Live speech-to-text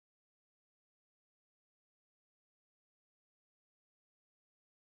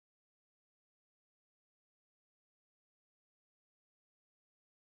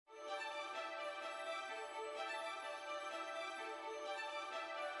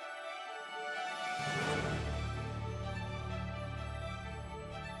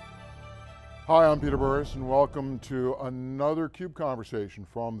Hi, I'm Peter Burris, and welcome to another CUBE conversation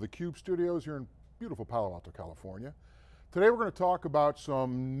from the CUBE studios here in beautiful Palo Alto, California. Today we're going to talk about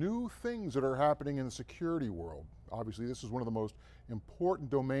some new things that are happening in the security world. Obviously, this is one of the most important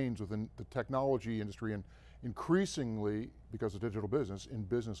domains within the technology industry, and increasingly, because of digital business, in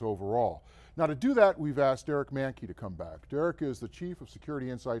business overall. Now to do that, we've asked Derek Manky to come back. Derek is the Chief of Security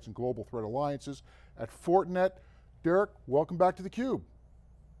Insights and Global Threat Alliances at Fortinet. Derek, welcome back to theCUBE.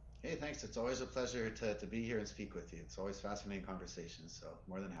 Hey, thanks. It's always a pleasure to be here and speak with you. It's always fascinating conversations, so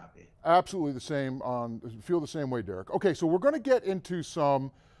more than happy. Absolutely the same, feel the same way, Derek. Okay, so we're going to get into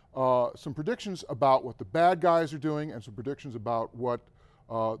some predictions about what the bad guys are doing and some predictions about what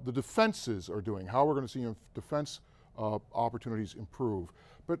the defenses are doing, how we're going to see defense opportunities improve.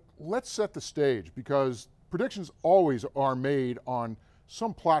 But let's set the stage, because predictions always are made on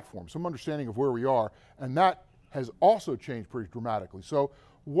some platform, some understanding of where we are, and that has also changed pretty dramatically. So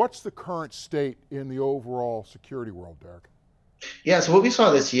what's the current state in the overall security world, Derek? Yeah, so what we saw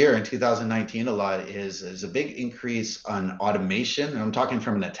this year in 2019 a lot is a big increase on automation. And I'm talking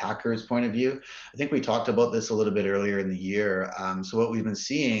from an attacker's point of view. I think we talked about this a little bit earlier in the year. So what we've been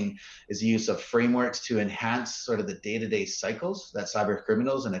seeing is the use of frameworks to enhance sort of the day-to-day cycles that cyber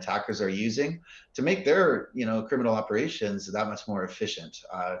criminals and attackers are using to make their criminal operations that much more efficient,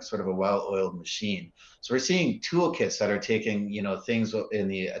 sort of a well-oiled machine. So we're seeing toolkits that are taking things in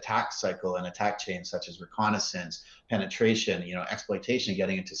the attack cycle and attack chain, such as reconnaissance, penetration, exploitation,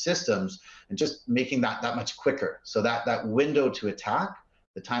 getting into systems, and just making that much quicker. So that window to attack,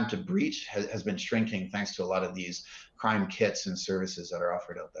 the time to breach has been shrinking thanks to a lot of these crime kits and services that are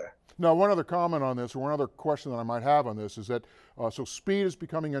offered out there. Now, one other comment on this, or one other question that I might have on this is that, so speed is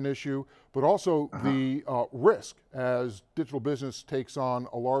becoming an issue, but also the risk as digital business takes on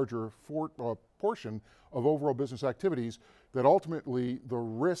a larger portion of overall business activities, that ultimately the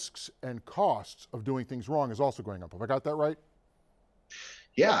risks and costs of doing things wrong is also going up. Have I got that right?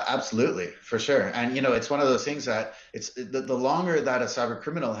 Yeah, absolutely, for sure. And it's one of those things that it's the longer that a cyber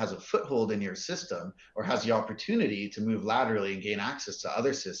criminal has a foothold in your system or has the opportunity to move laterally and gain access to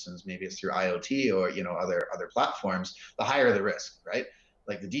other systems, maybe it's through IoT or other platforms, the higher the risk, right?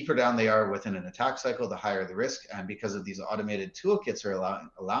 Like the deeper down they are within an attack cycle, the higher the risk. And because of these automated toolkits are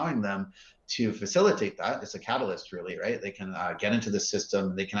allowing them to facilitate that, it's a catalyst really, right? They can get into the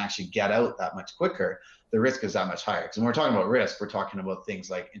system, they can actually get out that much quicker. The risk is that much higher. Because when we're talking about risk, we're talking about things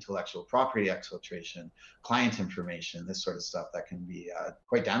like intellectual property exfiltration, client information, this sort of stuff that can be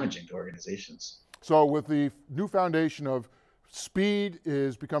quite damaging to organizations. So with the new foundation of speed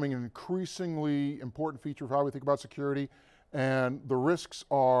is becoming an increasingly important feature of how we think about security, and the risks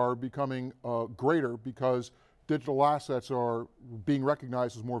are becoming greater because digital assets are being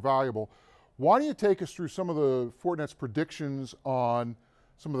recognized as more valuable. Why don't you take us through some of the Fortinet's predictions on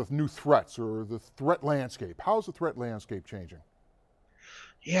some of the new threats or the threat landscape? How's the threat landscape changing?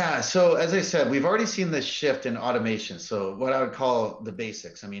 Yeah, so as I said, we've already seen this shift in automation. So what I would call the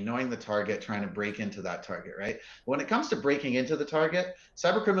basics. I mean, knowing the target, trying to break into that target, right? When it comes to breaking into the target,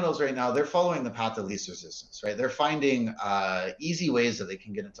 cyber criminals right now, they're following the path of least resistance, right? They're finding easy ways that they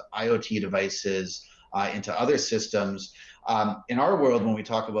can get into IoT devices, into other systems. In our world, when we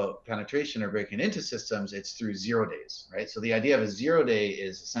talk about penetration or breaking into systems, it's through 0 days, right? So the idea of a 0 day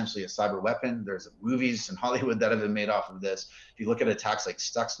is essentially a cyber weapon. There's movies in Hollywood that have been made off of this. If you look at attacks like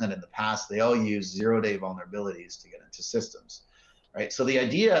Stuxnet in the past, they all use 0 day vulnerabilities to get into systems, right? So the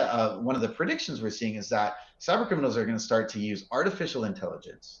idea, one of the predictions we're seeing is that cyber criminals are going to start to use artificial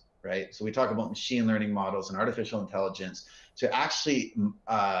intelligence, right? So we talk about machine learning models and artificial intelligence to actually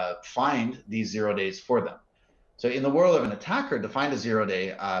find these 0 days for them. So in the world of an attacker, to find a 0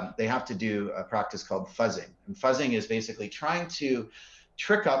 day, they have to do a practice called fuzzing. And fuzzing is basically trying to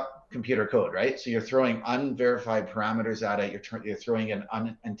trick up computer code, right? So you're throwing unverified parameters at it, you're throwing in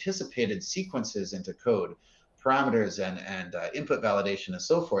unanticipated sequences into code, parameters and input validation and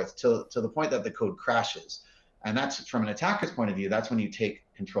so forth, to the point that the code crashes. And that's, from an attacker's point of view, that's when you take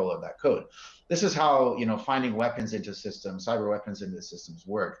control of that code. This is how finding weapons into systems, cyber weapons into systems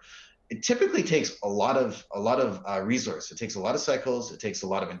work. It typically takes a lot of resource. It takes a lot of cycles. It takes a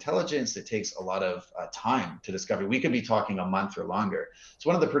lot of intelligence. It takes a lot of time to discover. We could be talking a month or longer. So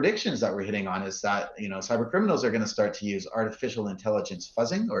one of the predictions that we're hitting on is that cyber criminals are going to start to use artificial intelligence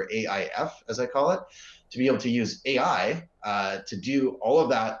fuzzing, or AIF as I call it, to be able to use AI to do all of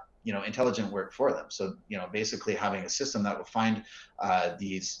that intelligent work for them. So basically having a system that will find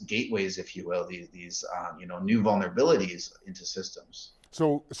these gateways, if you will, these new vulnerabilities into systems.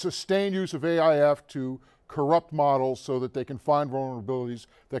 So sustained use of AIF to corrupt models so that they can find vulnerabilities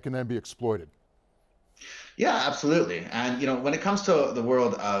that can then be exploited. Yeah, absolutely. And when it comes to the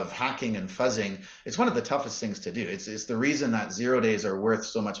world of hacking and fuzzing, it's one of the toughest things to do. It's the reason that 0 days are worth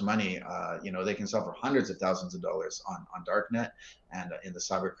so much money. They can sell for hundreds of thousands of dollars on darknet and in the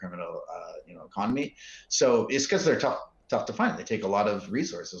cyber criminal economy. So it's because they're tough to find. They take a lot of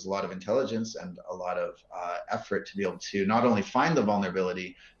resources, a lot of intelligence, and a lot of effort to be able to not only find the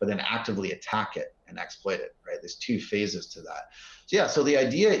vulnerability, but then actively attack it and exploit it, right? There's two phases to that. So yeah, so the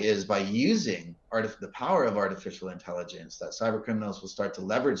idea is by using the power of artificial intelligence, that cyber criminals will start to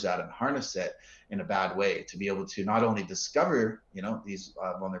leverage that and harness it in a bad way to be able to not only discover, these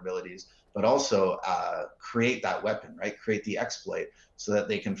vulnerabilities, but also create that weapon, right? Create the exploit so that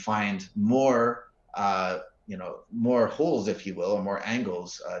they can find more, more holes, if you will, or more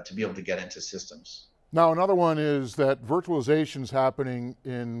angles to be able to get into systems. Now, another one is that virtualization is happening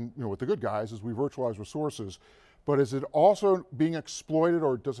with the good guys as we virtualize resources, but is it also being exploited,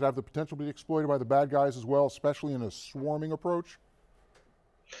 or does it have the potential to be exploited by the bad guys as well, especially in a swarming approach?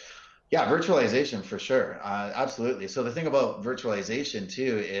 Yeah, virtualization for sure. Absolutely. So the thing about virtualization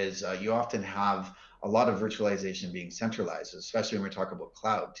too is you often have a lot of virtualization being centralized, especially when we're talking about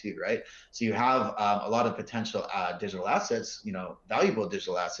cloud too, right? So you have a lot of potential digital assets, valuable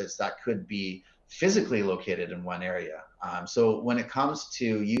digital assets that could be physically located in one area. So when it comes to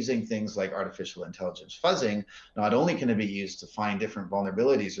using things like artificial intelligence fuzzing, not only can it be used to find different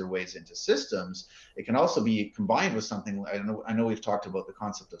vulnerabilities or ways into systems, it can also be combined with something. I know we've talked about the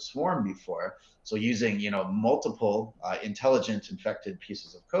concept of swarm before. So using multiple intelligent infected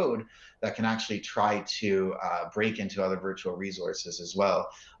pieces of code that can actually try to break into other virtual resources as well.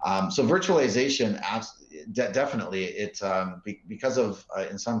 So virtualization, definitely, because of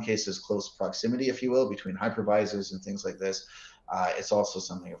in some cases close proximity, if you will, between hypervisors and things like this. It's also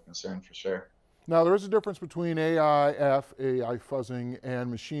something of concern for sure. Now, there is a difference between AI fuzzing,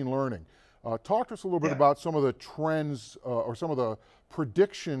 and machine learning. Talk to us a little bit Yeah. about some of the trends or some of the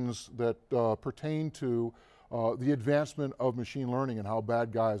predictions that pertain to the advancement of machine learning and how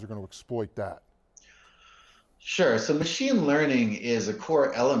bad guys are going to exploit that. Sure. So machine learning is a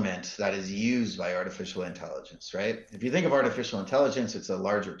core element that is used by artificial intelligence, right? If you think of artificial intelligence, it's a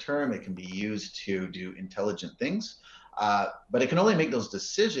larger term. It can be used to do intelligent things, but it can only make those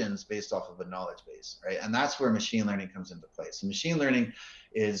decisions based off of a knowledge base, right? And that's where machine learning comes into play. So machine learning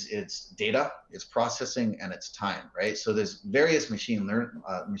is its data, its processing, and its time, right? So there's various machine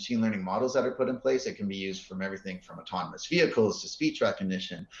learning models that are put in place. It can be used from everything from autonomous vehicles to speech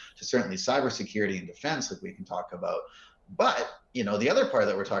recognition to certainly cybersecurity and defense, like we can talk about. But the other part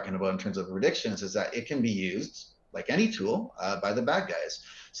that we're talking about in terms of predictions is that it can be used like any tool by the bad guys.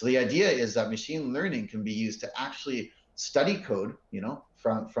 So the idea is that machine learning can be used to actually study code,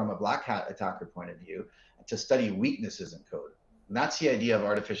 from a black hat attacker point of view, to study weaknesses in code. And that's the idea of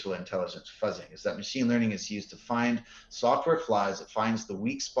artificial intelligence fuzzing, is that machine learning is used to find software flaws. It finds the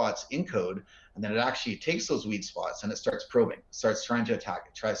weak spots in code, and then it actually takes those weak spots and it starts probing, starts trying to attack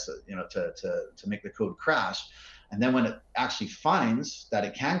it, tries to, to make the code crash. And then when it actually finds that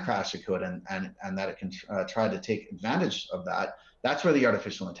it can crash the code and that it can try to take advantage of that, that's where the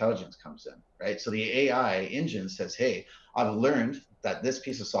artificial intelligence comes in, right? So the AI engine says, hey, I've learned that this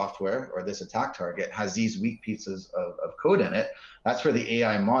piece of software or this attack target has these weak pieces of code in it. That's where the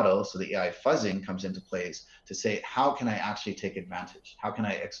AI model, so the AI fuzzing, comes into place to say, how can I actually take advantage? How can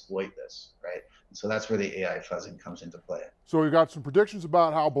I exploit this, right? And so that's where the AI fuzzing comes into play. So we've got some predictions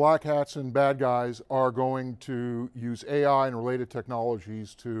about how black hats and bad guys are going to use AI and related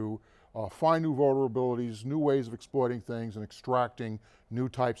technologies to find new vulnerabilities, new ways of exploiting things, and extracting new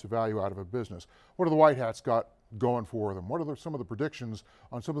types of value out of a business. What do the white hats got going for them? What are some of the predictions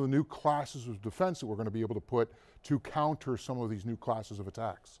on some of the new classes of defense that we're going to be able to put to counter some of these new classes of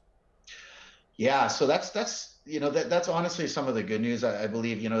attacks? Yeah, so that's honestly some of the good news. I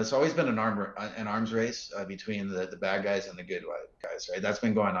believe it's always been an arms race between the bad guys and the good guys, right? That's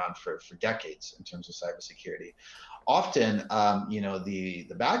been going on for decades in terms of cybersecurity. Often,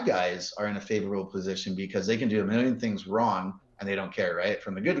 the bad guys are in a favorable position because they can do a million things wrong and they don't care, right?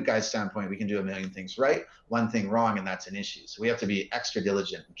 From the good guy's standpoint, we can do a million things right, one thing wrong, and that's an issue. So we have to be extra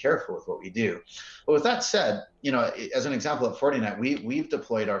diligent and careful with what we do. But with that said, as an example at Fortinet, we've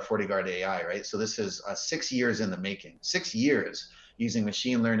deployed our FortiGuard AI, right? So this is 6 years in the making, 6 years using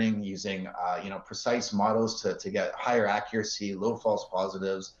machine learning, using precise models to get higher accuracy, low false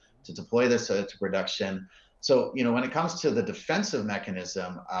positives, to deploy this to production. So, when it comes to the defensive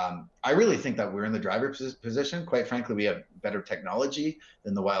mechanism, I really think that we're in the driver's position. Quite frankly, we have better technology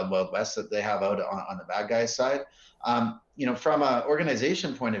than the wild, wild west that they have out on the bad guys' side. from an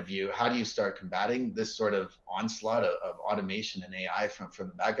organization point of view, how do you start combating this sort of onslaught of automation and AI from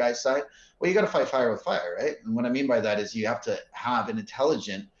the bad guy side? Well, you got to fight fire with fire, right? And what I mean by that is you have to have an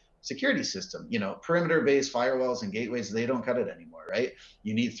intelligent security system. Perimeter-based firewalls and gateways, they don't cut it anymore, right?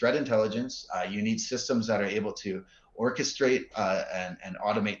 You need threat intelligence. You need systems that are able to orchestrate and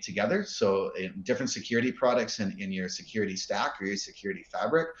automate together. So different security products in your security stack or your security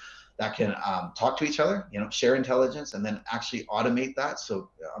fabric that can talk to each other, share intelligence, and then actually automate that.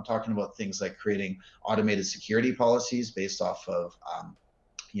 So I'm talking about things like creating automated security policies based off of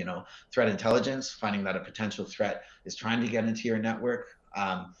threat intelligence, finding that a potential threat is trying to get into your network.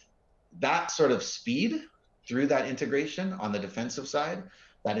 That sort of speed through that integration on the defensive side,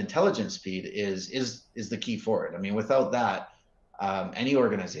 that intelligence speed is the key for it. I mean, without that, any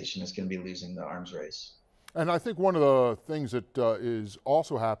organization is going to be losing the arms race. And I think one of the things that is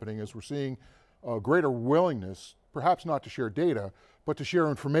also happening is we're seeing a greater willingness, perhaps not to share data, but to share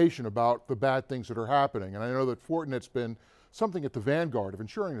information about the bad things that are happening. And I know that Fortinet's been something at the vanguard of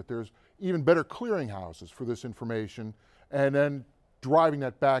ensuring that there's even better clearinghouses for this information, and then driving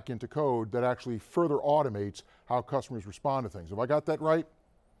that back into code that actually further automates how customers respond to things. Have I got that right?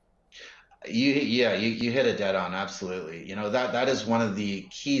 You hit it dead on, absolutely. That is one of the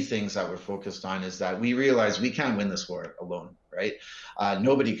key things that we're focused on, is that we realize we can't win this war alone, right?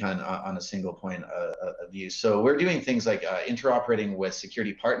 Nobody can on a single point of view. So we're doing things like interoperating with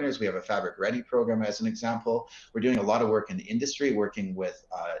security partners. We have a Fabric Ready program as an example. We're doing a lot of work in the industry, working with,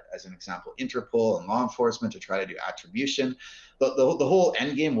 as an example, Interpol and law enforcement to try to do attribution. The whole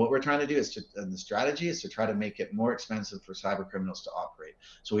end game, what we're trying to do and the strategy is to try to make it more expensive for cyber criminals to operate.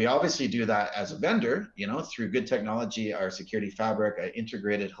 So we obviously do that as a vendor, through good technology, our security fabric,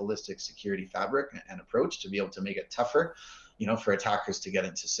 integrated holistic security fabric and approach to be able to make it tougher, for attackers to get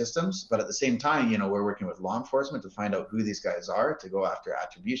into systems. But at the same time, we're working with law enforcement to find out who these guys are, to go after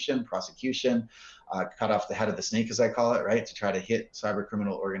attribution, prosecution, cut off the head of the snake, as I call it, right? To try to hit cyber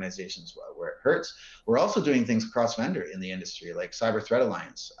criminal organizations where it hurts. We're also doing things cross-vendor in the industry, like Cyber Threat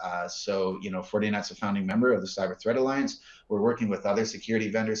Alliance. So Fortinet's a founding member of the Cyber Threat Alliance. We're working with other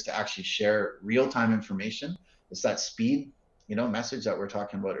security vendors to actually share real-time information. It's that speed, message that we're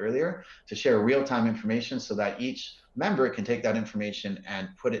talking about earlier, to share real-time information so that each member can take that information and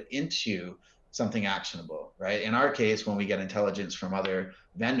put it into something actionable, right? In our case, when we get intelligence from other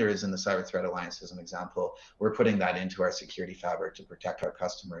vendors in the Cyber Threat Alliance, as an example, we're putting that into our security fabric to protect our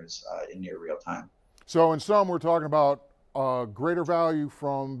customers in near real time. So in sum, we're talking about greater value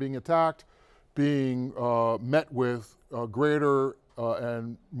from being attacked, being met with greater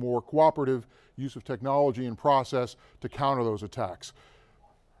and more cooperative use of technology and process to counter those attacks.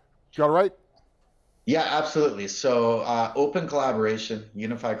 Got it right? Yeah, absolutely. So open collaboration,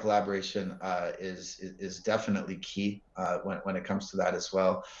 unified collaboration is definitely key when it comes to that as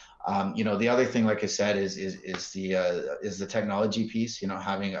well. The other thing, like I said, is the technology piece.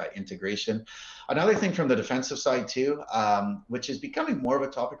 Having integration. Another thing from the defensive side too, which is becoming more of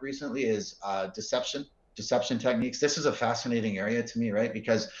a topic recently, is deception techniques. This is a fascinating area to me, right?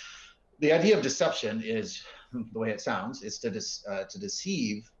 Because the idea of deception is, the way it sounds, is to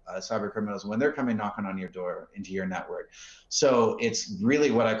deceive cyber criminals when they're coming knocking on your door into your network. So it's really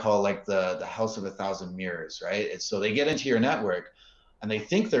what I call like the house of 1,000 mirrors, right? It's so they get into your network and they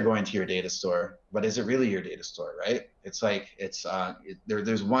think they're going to your data store, but is it really your data store, right? It's like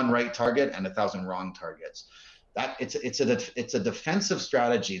there's one right target and 1,000 wrong targets. That it's a defensive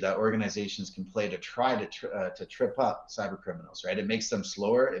strategy that organizations can play to try to trip up cyber criminals, right? It makes them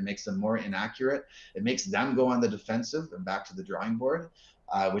slower, it makes them more inaccurate, it makes them go on the defensive and back to the drawing board,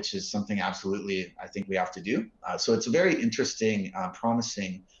 which is something absolutely I think we have to do. So it's a very interesting,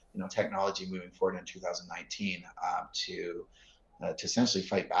 promising, technology moving forward in 2019 to essentially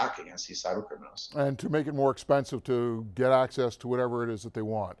fight back against these cyber criminals. And to make it more expensive to get access to whatever it is that they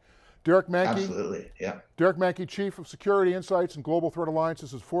want. Derek Manky. Absolutely, yeah. Derek Manky, Chief of Security Insights and Global Threat Alliance.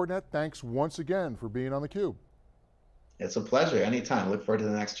 This is Fortinet. Thanks once again for being on theCUBE. It's a pleasure, anytime. Look forward to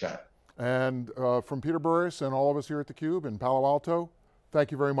the next chat. And from Peter Burris and all of us here at theCUBE in Palo Alto,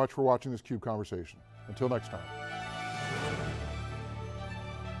 thank you very much for watching this CUBE conversation. Until next time.